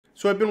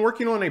So I've been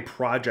working on a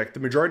project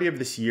the majority of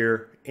this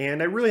year,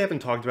 and I really haven't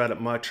talked about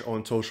it much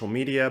on social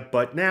media,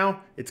 but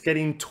now it's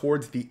getting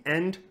towards the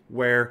end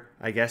where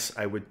I guess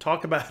I would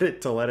talk about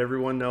it to let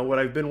everyone know what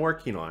I've been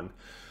working on.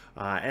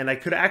 And I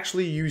could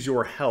actually use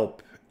your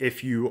help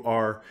if you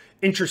are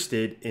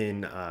interested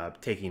in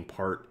taking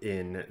part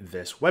in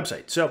this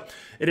website. So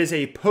it is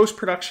a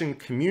post-production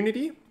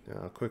community.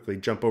 I'll quickly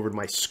jump over to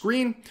my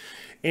screen.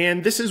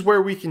 And this is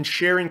where we can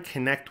share and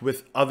connect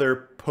with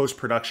other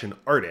post-production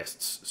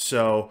artists.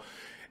 So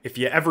if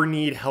you ever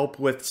need help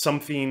with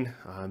something,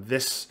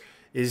 this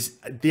is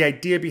the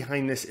idea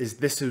behind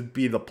this would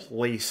be the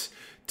place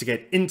to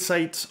get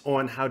insights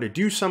on how to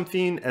do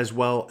something, as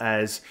well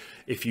as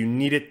if you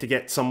needed to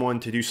get someone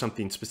to do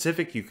something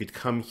specific, you could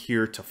come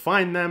here to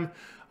find them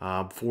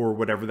for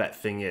whatever that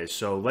thing is.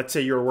 So let's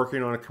say you're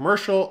working on a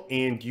commercial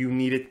and you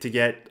needed to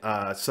get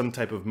some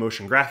type of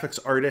motion graphics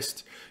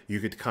artist, you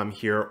could come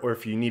here. Or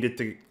if you needed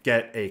to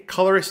get a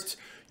colorist,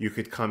 you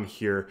could come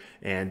here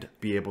and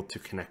be able to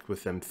connect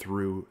with them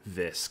through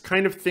this.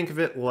 Kind of think of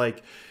it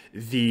like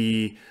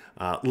the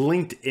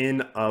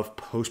LinkedIn of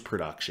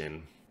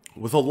post-production.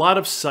 With a lot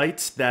of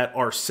sites that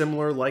are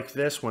similar like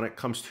this when it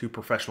comes to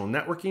professional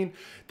networking,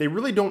 they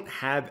really don't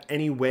have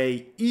any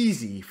way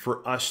easy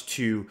for us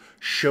to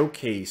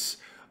showcase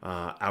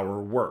our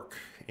work.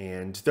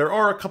 And there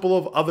are a couple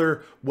of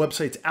other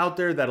websites out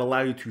there that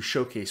allow you to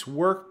showcase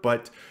work,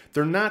 but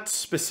they're not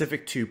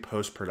specific to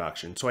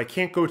post-production. So I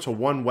can't go to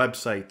one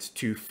website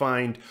to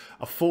find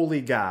a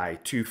Foley guy,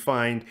 to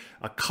find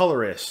a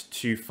colorist,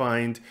 to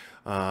find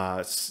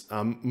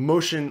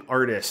motion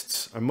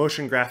artists, a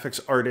motion graphics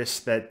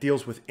artist that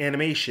deals with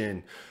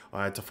animation,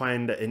 to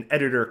find an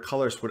editor,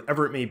 colorist,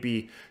 whatever it may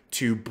be,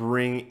 to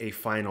bring a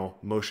final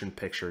motion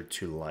picture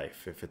to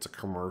life, if it's a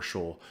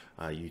commercial,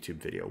 YouTube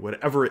video,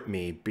 whatever it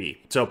may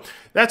be. So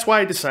that's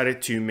why I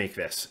decided to make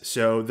this.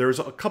 So there's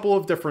a couple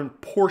of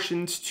different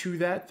portions to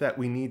that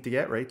we need to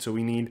get, right? So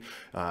we need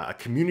a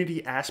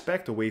community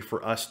aspect, a way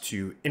for us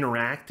to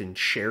interact and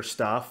share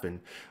stuff and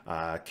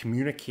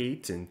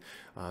communicate and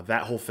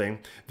that whole thing.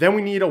 Then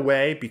we need a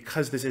way,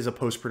 because this is a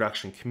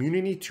post-production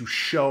community, to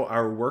show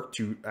our work,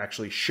 to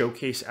actually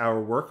showcase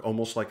our work,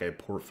 almost like a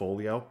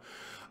portfolio.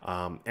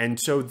 And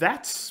so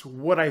that's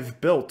what I've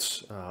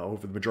built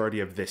over the majority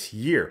of this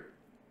year.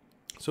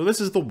 So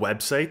this is the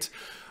website.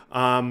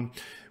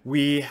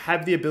 We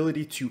have the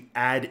ability to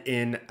add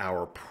in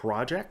our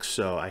projects.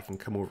 So I can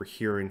come over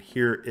here, and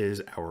here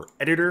is our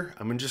editor.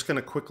 I'm just going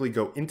to quickly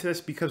go into this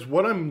because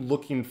what I'm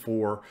looking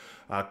for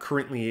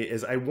currently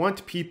is I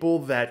want people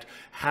that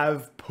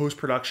have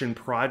post-production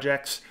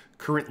projects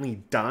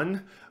currently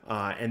done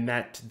and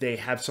that they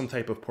have some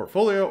type of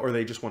portfolio or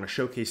they just want to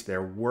showcase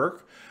their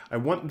work. I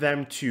want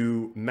them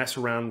to mess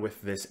around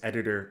with this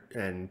editor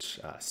and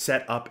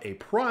set up a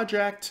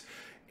project.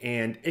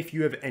 And if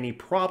you have any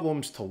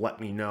problems, to let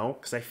me know,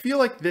 because I feel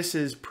like this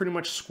is pretty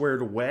much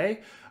squared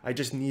away. I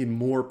just need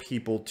more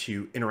people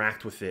to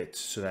interact with it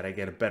so that I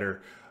get a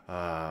better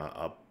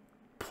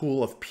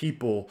pool of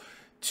people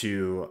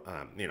to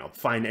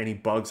find any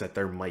bugs that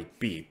there might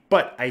be.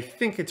 But I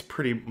think it's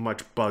pretty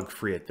much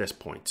bug-free at this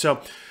point.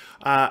 So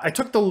I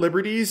took the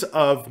liberties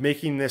of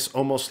making this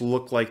almost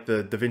look like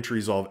the DaVinci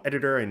Resolve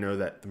editor. I know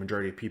that the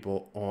majority of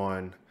people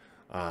on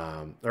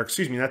or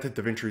excuse me, not the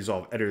DaVinci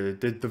Resolve editor,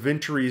 the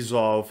DaVinci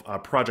Resolve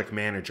project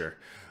manager.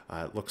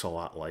 It looks a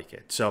lot like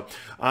it. So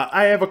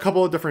I have a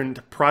couple of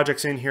different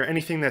projects in here.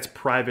 Anything that's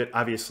private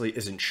obviously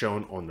isn't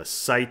shown on the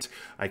site.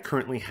 I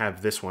currently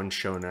have this one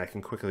shown, and I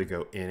can quickly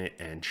go in it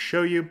and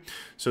show you.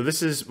 So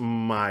this is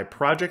my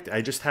project.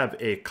 I just have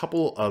a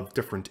couple of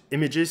different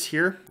images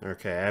here.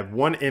 Okay, I have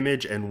one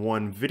image and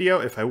one video.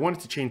 If I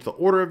wanted to change the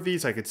order of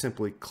these, I could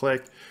simply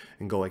click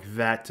and go like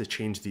that to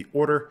change the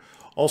order.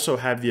 Also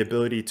have the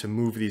ability to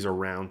move these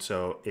around,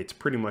 so it's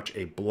pretty much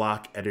a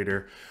block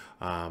editor.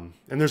 And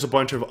there's a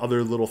bunch of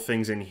other little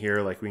things in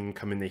here, like we can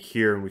come into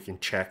here and we can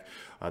check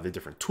the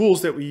different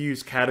tools that we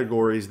use,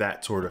 categories,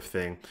 that sort of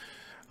thing.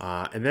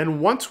 And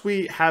then once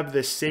we have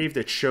this saved,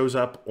 it shows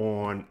up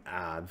on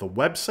the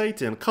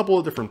website in a couple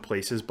of different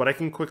places, but I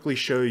can quickly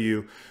show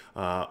you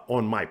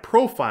on my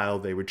profile.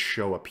 They would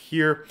show up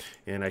here,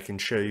 and I can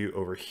show you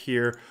over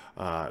here.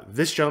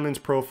 This gentleman's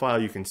profile,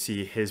 you can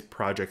see his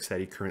projects that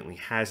he currently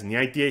has. And the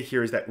idea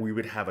here is that we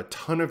would have a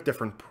ton of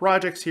different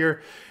projects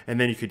here, and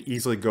then you could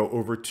easily go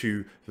over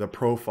to the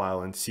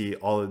profile and see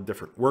all the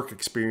different work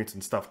experience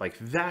and stuff like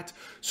that,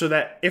 so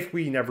that if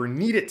we never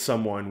needed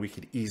someone, we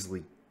could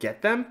easily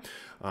get them,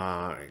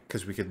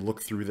 because we could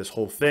look through this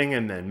whole thing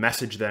and then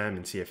message them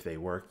and see if they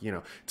work. You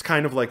know, it's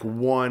kind of like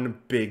one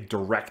big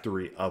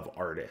directory of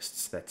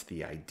artists. That's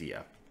the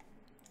idea.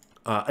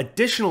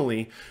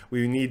 Additionally,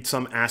 we need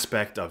some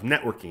aspect of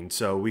networking,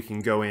 so we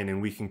can go in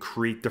and we can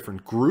create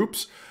different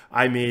groups.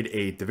 I made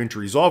a DaVinci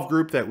Resolve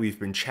group that we've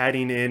been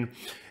chatting in,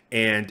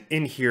 and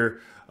in here,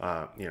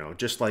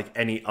 just like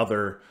any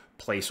other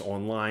place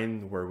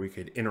online where we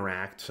could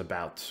interact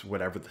about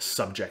whatever the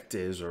subject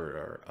is,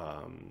 or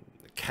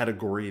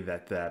category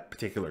that that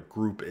particular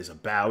group is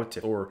about,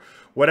 or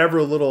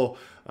whatever little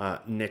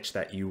niche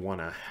that you want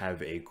to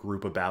have a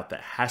group about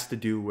that has to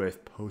do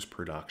with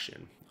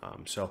post-production.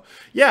 So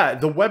yeah,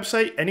 the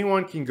website,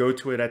 anyone can go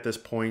to it at this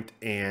point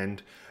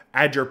and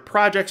add your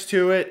projects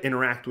to it,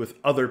 interact with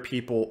other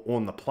people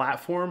on the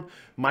platform.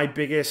 My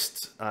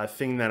biggest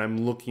thing that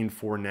I'm looking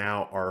for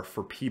now are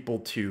for people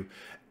to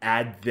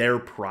add their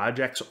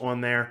projects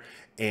on there,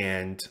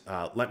 and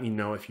let me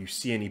know if you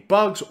see any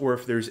bugs or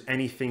if there's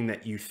anything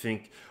that you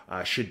think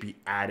should be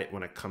added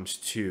when it comes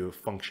to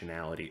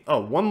functionality.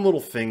 Oh, one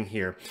little thing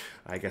here,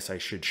 I guess I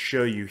should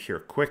show you here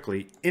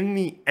quickly. In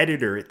the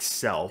editor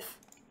itself,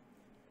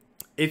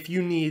 if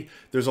you need,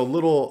 there's a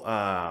little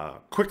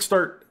quick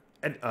start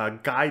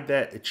guide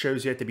that it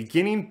shows you at the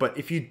beginning, but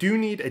if you do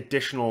need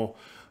additional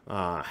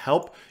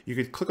help, you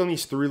could click on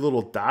these three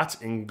little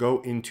dots and go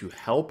into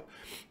help.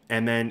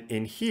 And then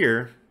in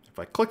here, if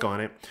I click on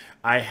it,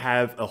 I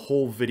have a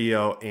whole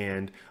video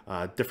and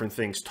different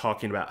things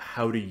talking about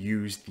how to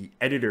use the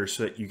editor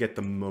so that you get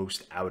the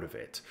most out of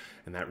it.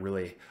 And that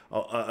really,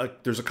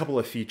 there's a couple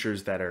of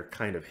features that are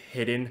kind of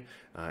hidden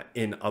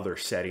in other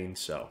settings.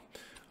 So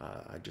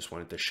I just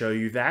wanted to show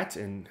you that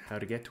and how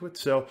to get to it.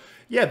 So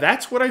yeah,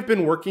 that's what I've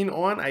been working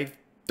on. I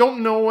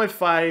don't know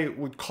if I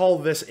would call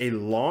this a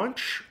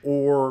launch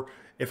or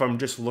if I'm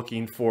just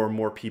looking for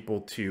more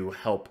people to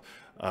help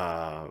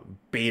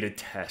beta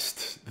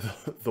test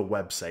the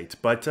website.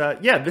 But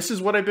yeah, this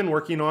is what I've been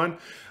working on.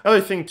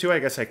 Other thing too, I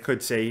guess I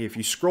could say, if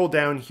you scroll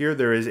down here,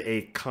 there is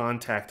a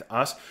contact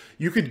us.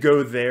 You could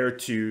go there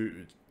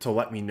to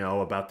let me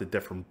know about the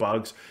different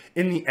bugs.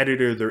 In the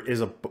editor, there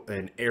is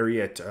an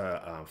area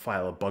to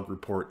file a bug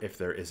report if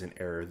there is an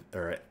error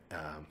or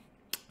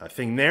a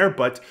thing there.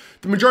 But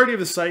the majority of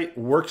the site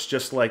works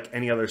just like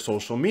any other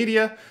social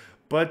media.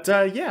 But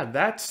yeah,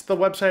 that's the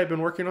website I've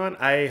been working on.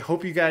 I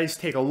hope you guys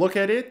take a look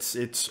at it.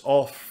 It's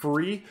all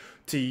free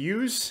to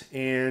use,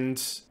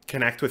 and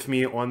connect with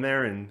me on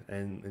there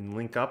and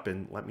link up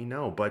and let me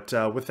know. But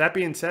with that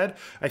being said,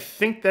 I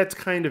think that's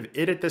kind of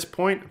it at this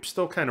point. I'm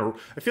still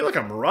I feel like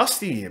I'm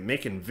rusty at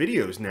making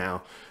videos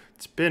now.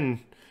 It's been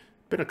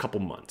a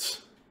couple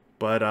months,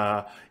 but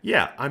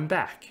yeah, I'm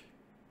back.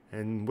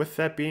 And with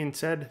that being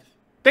said,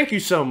 thank you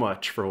so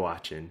much for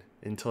watching.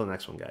 Until the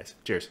next one, guys.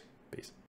 Cheers. Peace.